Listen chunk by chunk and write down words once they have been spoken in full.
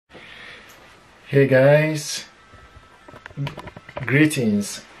Hey guys,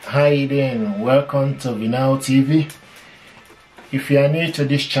 greetings. How you doing? Welcome to Vinao TV. If you are new to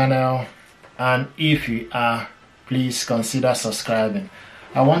this channel, and if you are, please consider subscribing.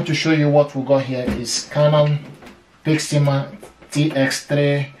 I want to show you what we got here is Canon Pixma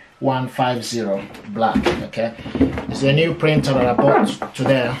TS3150 black. Okay, it's a new printer that I bought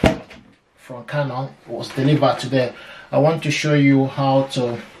today from Canon. It was delivered today. I want to show you how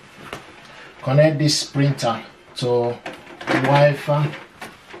to connect this printer to Wi-Fi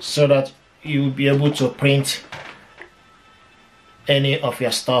so that you'll be able to print any of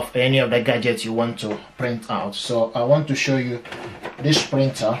your stuff, any of the gadgets you want to print out. So I want to show you this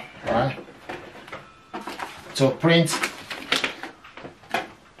printer, right? To print,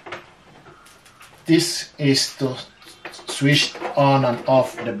 this is to switch on and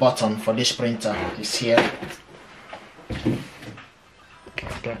off the button for this printer. It's here.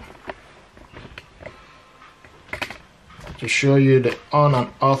 Okay. To show you the on and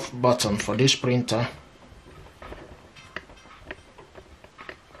off button for this printer.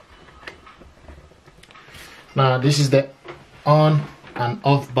 Now this is the on and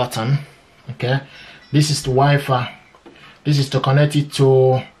off button. Okay, this is the Wi-Fi. This is to connect it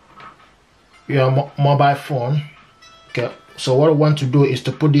to your mobile phone. Okay, so what I want to do is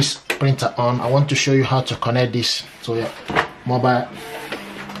to put this printer on. I want to show you how to connect this to your mobile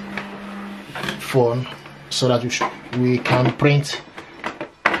phone so that we can print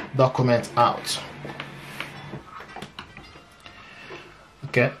documents out.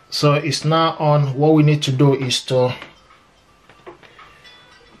 Okay, so it's now on. What we need to do is to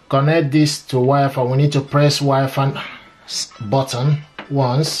connect this to Wi-Fi. We need to press Wi-Fi button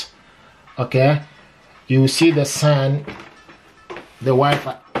once. Okay, you see the sign, the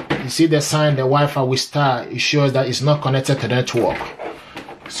Wi-Fi. You see the sign, the Wi-Fi with star. It shows that it's not connected to the network.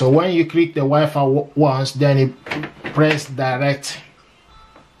 So when you click the Wi-Fi once, then you press direct,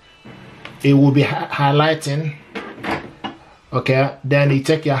 it will be highlighting. Okay, then you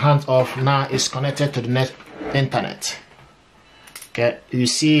take your hands off. Now it's connected to the internet. Okay, you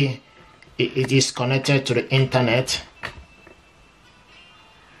see it is connected to the internet.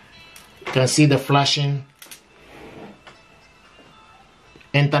 You can see the flashing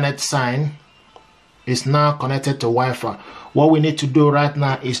internet sign is now connected to Wi-Fi. What we need to do right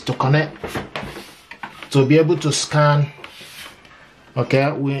now is to connect to be able to scan.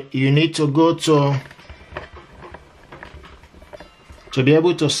 Okay, you need to go to be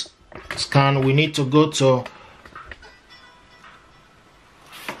able to scan. We need to go to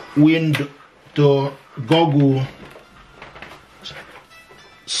Google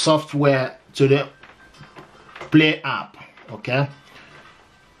software, to the Play app. Okay,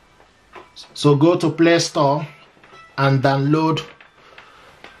 so go to Play Store and download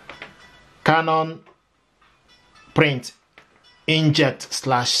Canon Print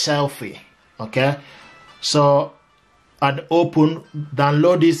Inkjet/selfie. Okay, so at open,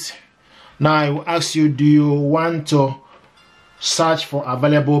 download this. Now it will ask you, do you want to search for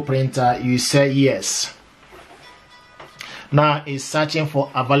available printer? You say yes. Now it's searching for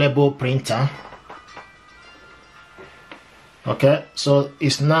available printer. Okay, so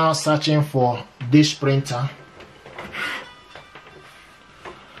it's now searching for this printer.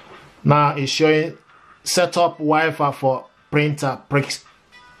 Now it's showing set up Wi-Fi for printer,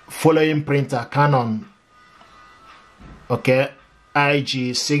 following printer Canon. Okay,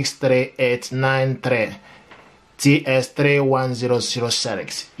 IG63893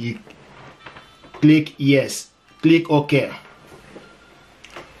 TS31006. You click yes, click OK.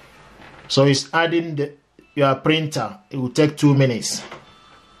 So it's adding your printer. It will take 2 minutes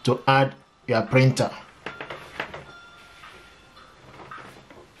to add your printer.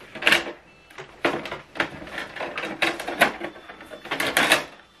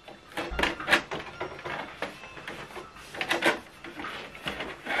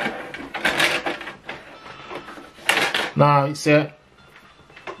 Now it says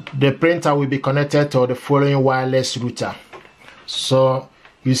the printer will be connected to the following wireless router. So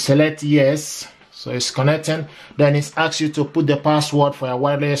you select yes, so it's connecting. Then it asks you to put the password for your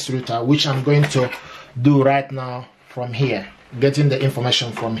wireless router, which I'm going to do right now from here, getting the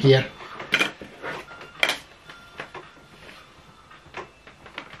information from here.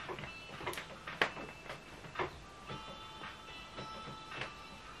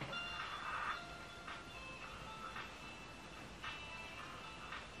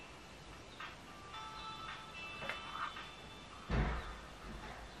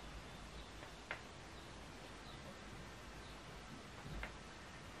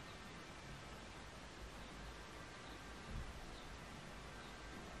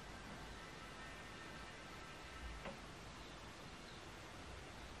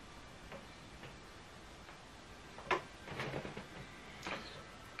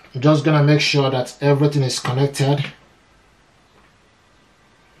 I'm just gonna make sure that everything is connected.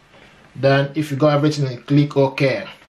 Then if you got everything, click OK.